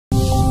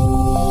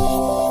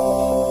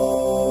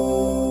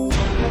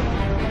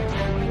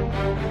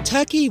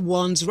Turkey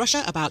warns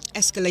Russia about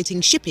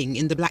escalating shipping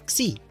in the Black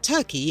Sea.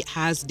 Turkey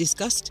has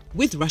discussed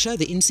with Russia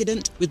the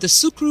incident with the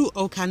Sukru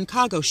Okan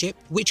cargo ship,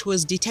 which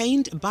was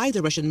detained by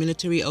the Russian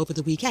military over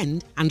the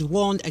weekend, and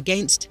warned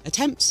against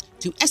attempts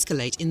to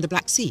escalate in the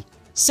Black Sea.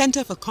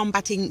 Center for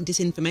Combating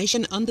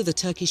Disinformation under the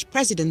Turkish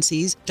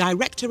presidency's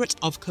Directorate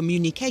of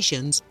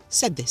Communications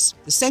said this.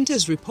 The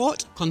center's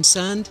report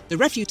concerned the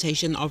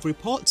refutation of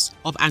reports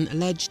of an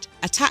alleged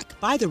attack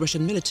by the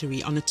Russian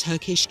military on a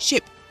Turkish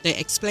ship. They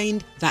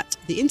explained that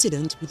the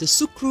incident with the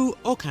Sukru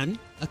Okan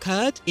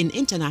occurred in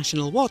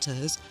international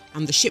waters,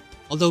 and the ship,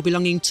 although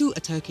belonging to a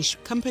Turkish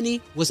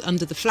company, was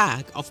under the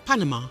flag of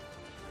Panama.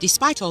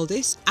 Despite all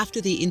this,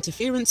 after the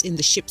interference in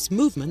the ship's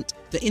movement,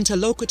 the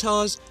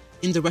interlocutors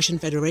in the Russian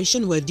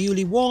Federation were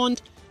duly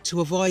warned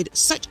to avoid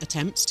such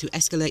attempts to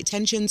escalate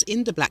tensions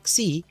in the Black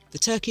Sea, the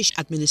Turkish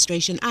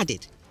administration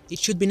added. It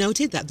should be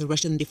noted that the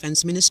Russian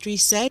Defense Ministry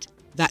said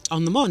that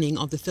on the morning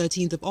of the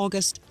 13th of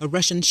August, a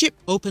Russian ship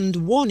opened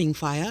warning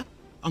fire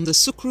on the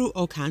Sukru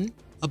Okan,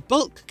 a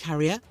bulk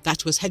carrier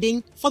that was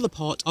heading for the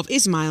port of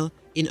Izmail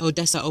in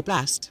Odessa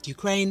Oblast,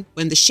 Ukraine,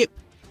 when the ship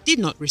did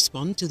not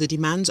respond to the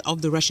demands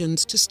of the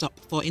Russians to stop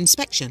for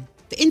inspection.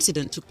 The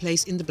incident took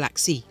place in the Black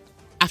Sea.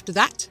 After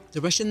that,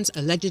 the Russians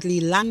allegedly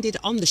landed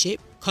on the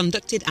ship,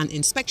 conducted an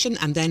inspection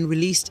and then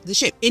released the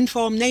ship.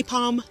 Inform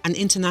Napalm, an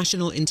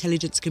international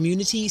intelligence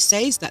community,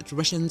 says that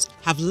Russians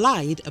have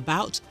lied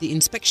about the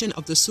inspection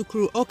of the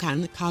Sukru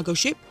Okan cargo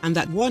ship and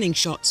that warning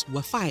shots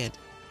were fired.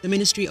 The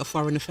Ministry of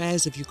Foreign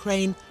Affairs of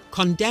Ukraine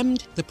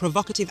condemned the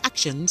provocative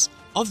actions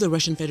of the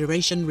Russian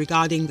Federation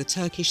regarding the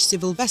Turkish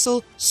civil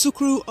vessel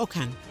Sukru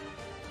Okan.